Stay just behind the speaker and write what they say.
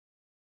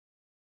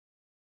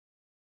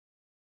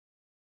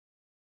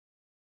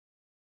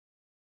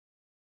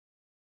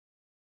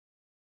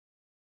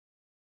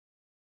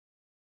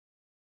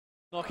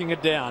Knocking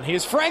it down.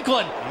 Here's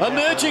Franklin,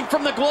 emerging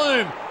from the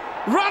gloom.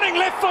 Running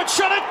left foot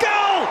shot at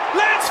goal!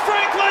 Lance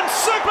Franklin,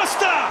 super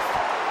stuff!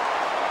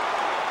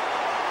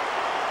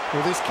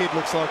 Well, this kid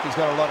looks like he's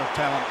got a lot of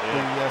talent.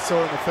 We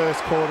saw in the first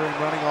quarter him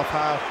running off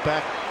half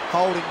back,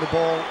 holding the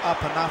ball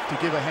up enough to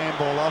give a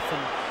handball off,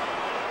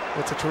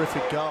 and it's a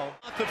terrific goal.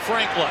 For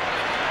Franklin.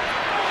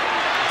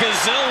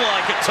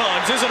 Gazelle-like at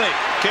times, isn't he?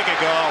 Kick a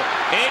goal.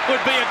 It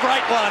would be a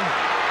great one.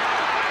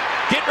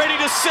 Get ready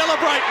to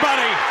celebrate,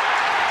 buddy.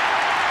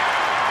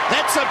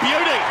 That's a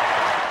beauty.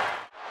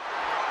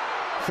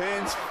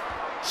 Fans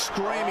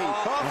screaming.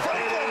 Oh,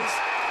 Franklin's!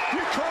 You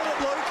called it,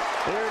 Luke.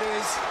 There it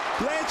is.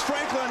 Lance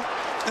Franklin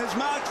has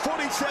marked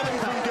 47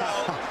 from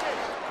goal.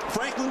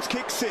 Franklin's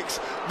kicked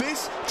 6.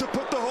 This to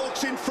put the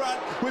Hawks in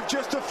front with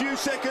just a few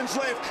seconds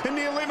left in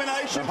the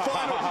elimination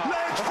final.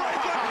 Lance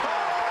Franklin!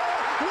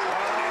 Oh,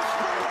 what an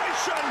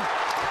inspiration!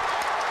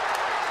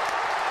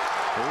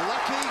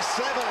 Lucky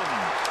 7.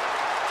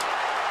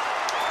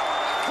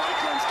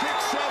 Franklin's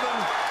kicked 7.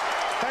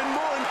 And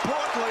more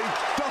importantly,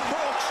 the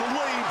Hawks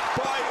lead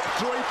by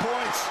 3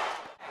 points.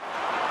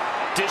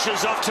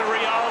 Dishes off to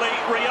Rioli.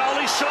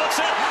 Rioli shorts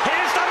it.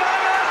 Here's the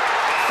moment.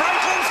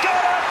 Franklin's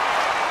got it.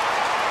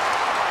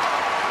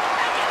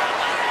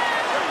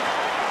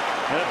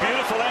 A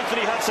beautiful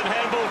Anthony Hudson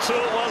handball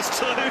too it was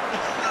too.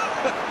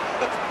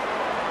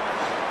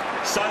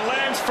 So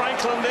Lance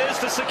Franklin, there's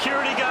the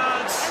security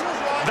guards.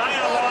 They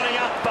are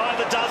lining up by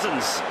the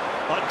dozens.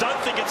 I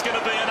don't think it's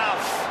going to be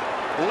enough.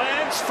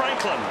 Lance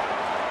Franklin.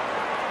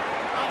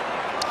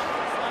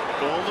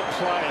 All the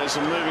players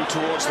are moving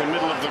towards the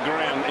middle of the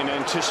ground in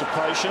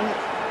anticipation.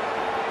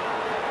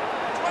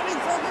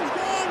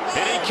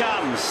 Here he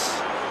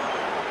comes.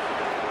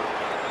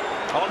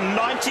 On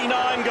 99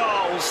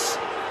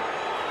 goals.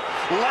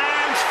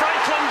 Lance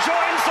Franklin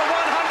joins the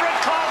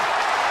 100 club.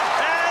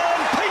 And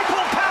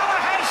people power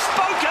has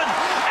spoken.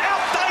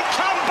 Out they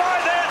come by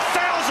their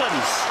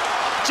thousands.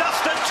 Just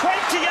the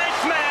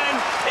 28th man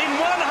in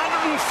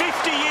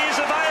 150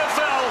 years of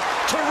AFL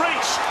to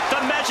reach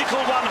the magical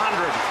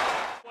 100.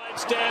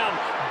 Down,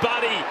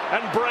 Buddy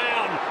and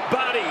Brown.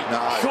 Buddy,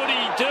 could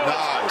he do it?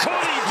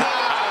 Could he do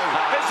it?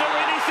 Is there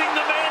anything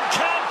the man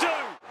can't do?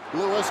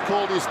 Lewis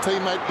called his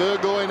teammate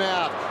Burgoyne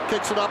out,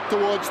 kicks it up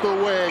towards the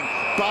wing.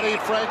 Buddy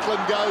Franklin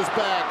goes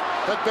back.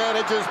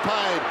 Advantage is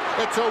paid.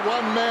 It's a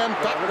one-man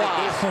fatwa.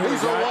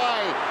 He's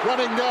away,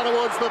 running down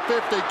towards the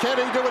 50.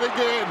 Can he do it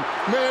again?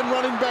 Man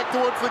running back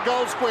towards the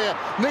goal square.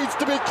 Needs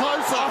to be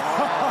closer.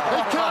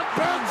 He can't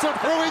bounce it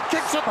through. He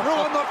kicks it through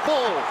on the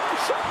full.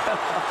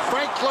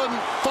 Franklin,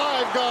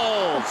 5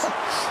 goals.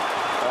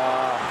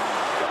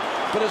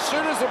 But as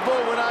soon as the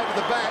ball went over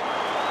the back,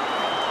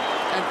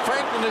 and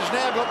Franklin has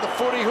now got the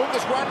footy, Hook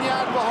is 1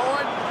 yard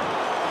behind.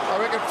 I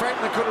reckon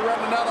Franklin could have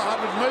run another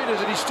 100 metres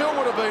and he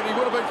would have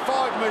been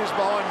 5 metres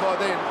behind by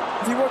then.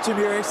 If you watch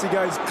him here, actually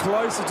goes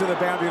closer to the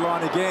boundary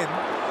line again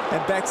and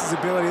backs his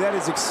ability. That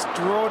is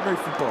extraordinary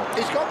football.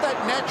 He's got that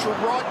natural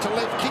right to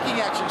left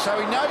kicking action, so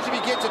he knows if he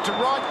gets it to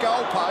right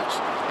goal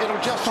post, it'll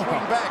just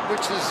swing back,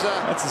 which is...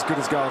 That's as good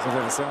as goals I've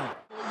ever seen.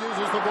 He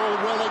uses the ball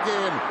well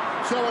again.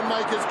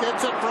 Schoenmakers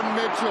gets it from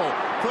Mitchell.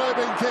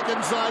 Probing kick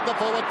inside the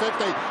forward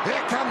 50.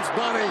 Here comes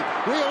Buddy.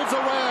 Wheels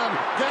around.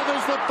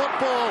 Gathers the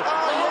football.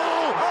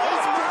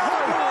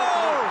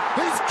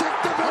 He's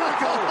kicked the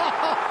miracle.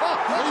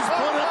 He's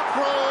put it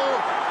through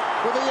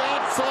with the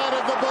outside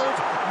of the boot,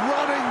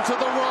 running to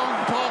the wrong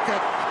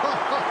pocket.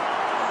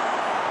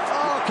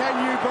 Oh, can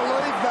you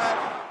believe that?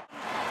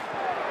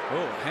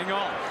 Oh, hang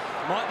on.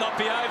 Might not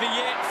be over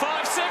yet.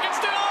 5 seconds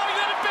to go.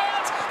 Let it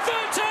bounce.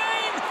 13!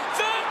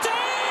 13!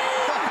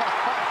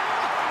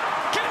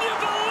 Can you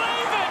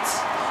believe it?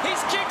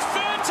 He's kicked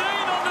 13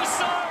 on the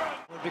siren.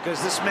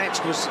 Because this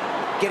match was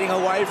getting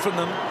away from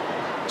them.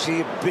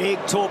 See a big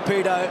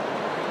torpedo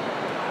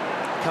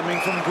coming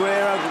from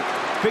Guerra.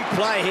 Big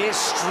play here.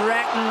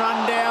 Stratton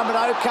run down, but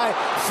okay.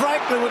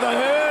 Franklin with a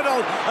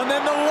hurdle, and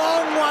then the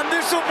long one.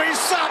 This will be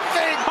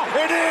something.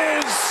 It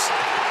is.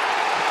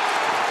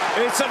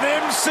 It's an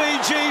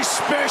MCG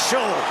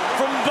special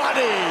from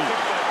Buddy.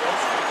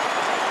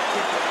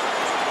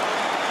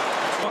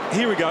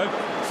 Here we go.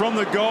 From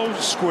the goal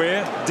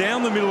square,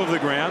 down the middle of the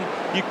ground.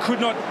 You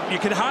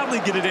could hardly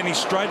get it any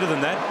straighter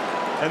than that.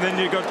 And then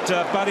you've got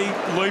Buddy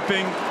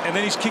looping, and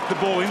then he's kicked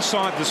the ball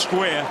inside the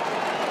square.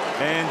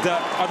 And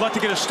I'd like to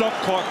get a stop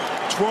clock.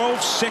 12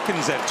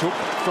 seconds that took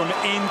from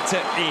end to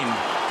end.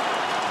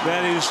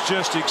 That is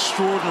just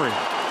extraordinary.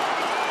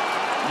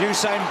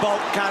 Usain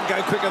Bolt can't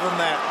go quicker than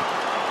that.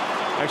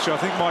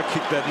 Actually, I think my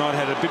kick that night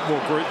had a bit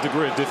more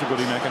degree of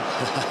difficulty, Macca.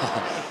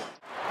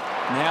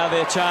 Now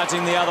they're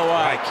charging the other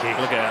way.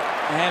 Look out.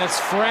 And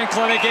it's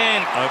Franklin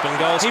again. Open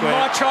goal square. He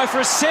might try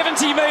for a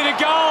 70-metre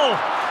goal.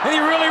 And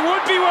he really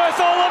would be worth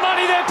all the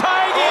money they're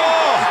paying him.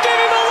 Give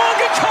him a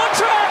longer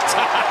contract.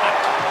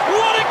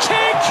 What a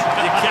kick.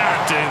 You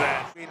can't do that.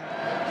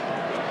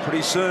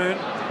 Pretty soon.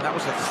 That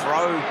was the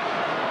throw,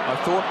 I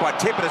thought, by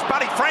Tippett as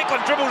Buddy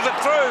Franklin dribbles it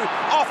through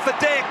off the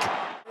deck.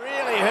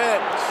 Really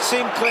hurt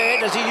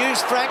Sinclair. Does he use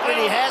Franklin?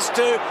 He has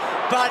to.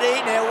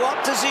 Buddy. Now, what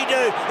does he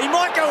do? He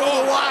might go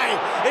all the way.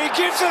 He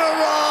gives it a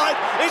ride.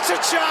 It's a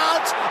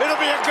chance. It'll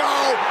be a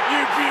goal. You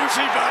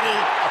beauty, Buddy.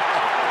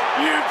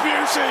 You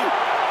beauty.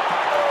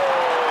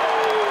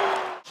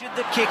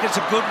 The kick is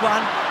a good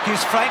one.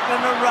 Gives Franklin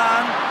a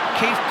run.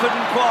 Keith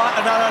couldn't quite.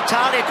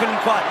 Talia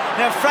couldn't quite.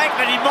 Now,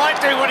 Franklin, he might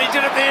do what he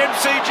did at the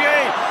MCG.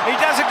 He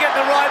doesn't get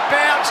the right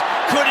bounce.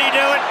 Could he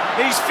do it?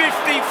 He's 50,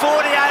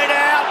 48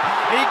 out.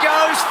 He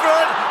goes for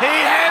it. He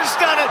has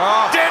done it.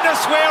 Oh.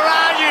 Dennis, where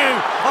are you?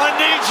 I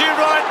need you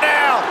right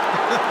now.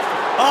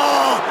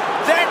 Oh,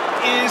 that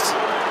is...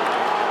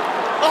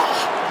 Oh,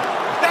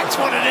 that's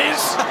what it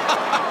is.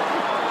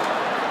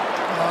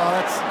 Oh,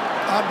 that's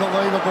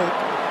unbelievable.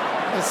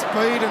 The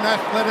speed and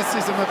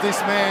athleticism of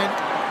this man.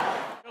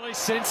 Really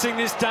sensing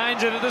this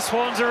danger that the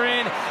Swans are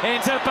in.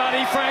 Enter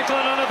Buddy Franklin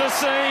onto the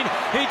scene.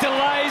 He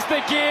delays the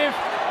give.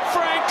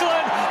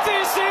 Franklin,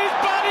 this is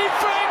Buddy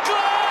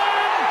Franklin!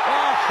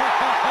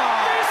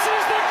 This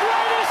is the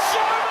greatest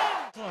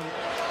showman!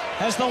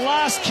 Has the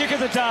last kick of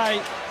the day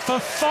for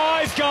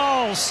 5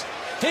 goals.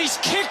 He's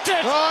kicked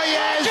it! Oh,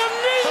 yes! Like a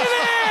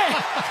millionaire!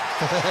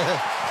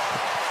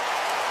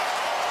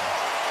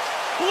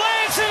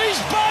 Lance and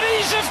his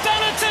buddies have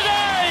done it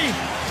today!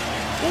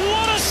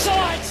 What a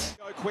sight!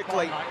 Go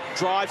quickly,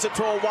 drives it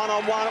to a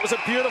one-on-one. It was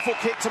a beautiful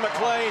kick to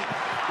McLean.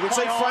 You can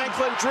see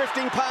Franklin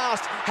drifting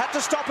past, had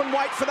to stop and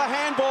wait for the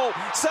handball,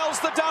 sells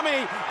the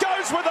dummy,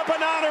 goes with a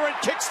banana and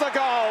kicks the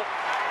goal.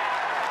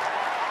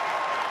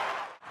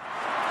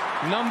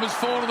 Numbers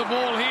 4 to the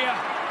ball here.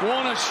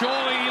 Warner,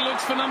 surely he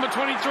looks for number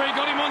 23,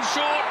 got him on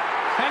short,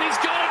 and he's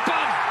got it,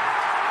 Bud.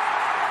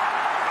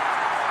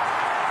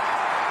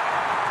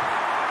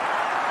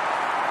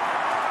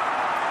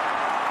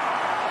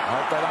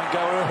 Hope they don't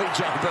go early,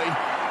 JB.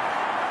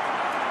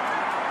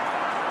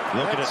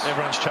 Look at it,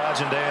 everyone's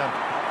charging down.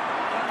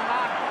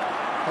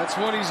 That's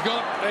what he's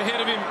got ahead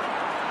of him.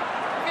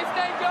 15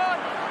 gone.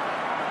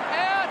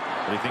 Out.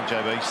 What do you think,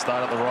 JB?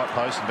 Start at the right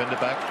post and bend it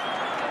back?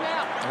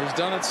 He's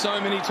done it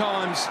so many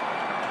times.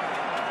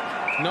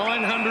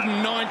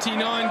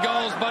 999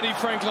 goals, Buddy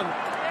Franklin.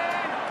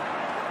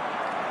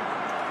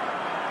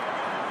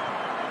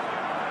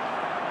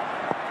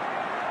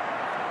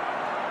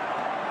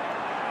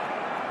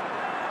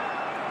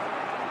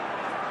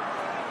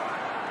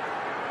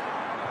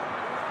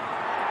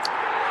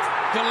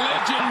 The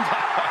legend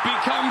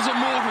becomes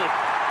immortal.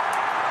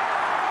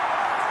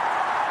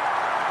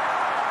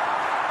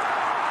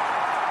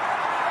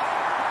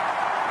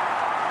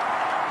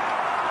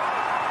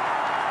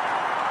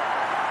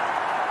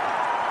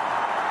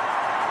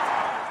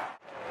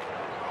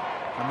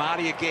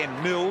 Amati again,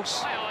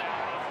 Mills.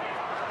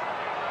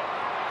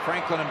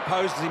 Franklin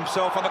imposes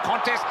himself on the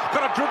contest.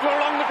 Got a dribble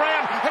along the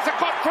ground. Has it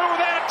got through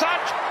without a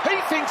touch? He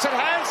thinks it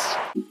has.